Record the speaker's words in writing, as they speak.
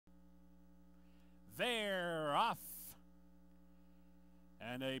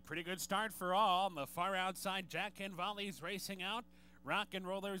And a pretty good start for all. On the far outside, Jack and Volley's racing out. Rock and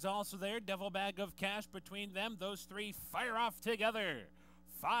Roller's also there. Devil Bag of Cash between them. Those three fire off together.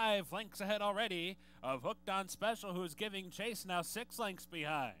 5 lengths ahead already of Hooked on Special, who's giving chase, now 6 lengths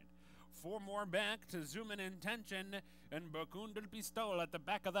behind. 4 more back to Zoom in Intention and Bocun del Pistol at the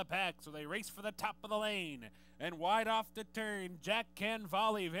back of the pack. So they race for the top of the lane. And wide off the turn, Jack Can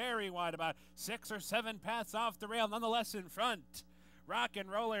Volley very wide, about 6 or 7 paths off the rail, nonetheless in front. Rock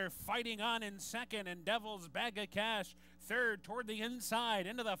and Roller fighting on in second, and Devil's Bag of Cash third toward the inside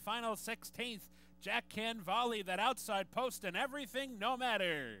into the final 16th. Jack Can Volley, that outside post, and everything no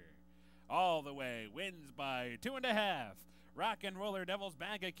matter. All the way, wins by 2.5. Rock and Roller, Devil's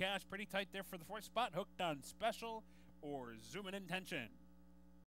Bag of Cash, pretty tight there for the 4th spot. Hooked on Special or Zoom in Intention.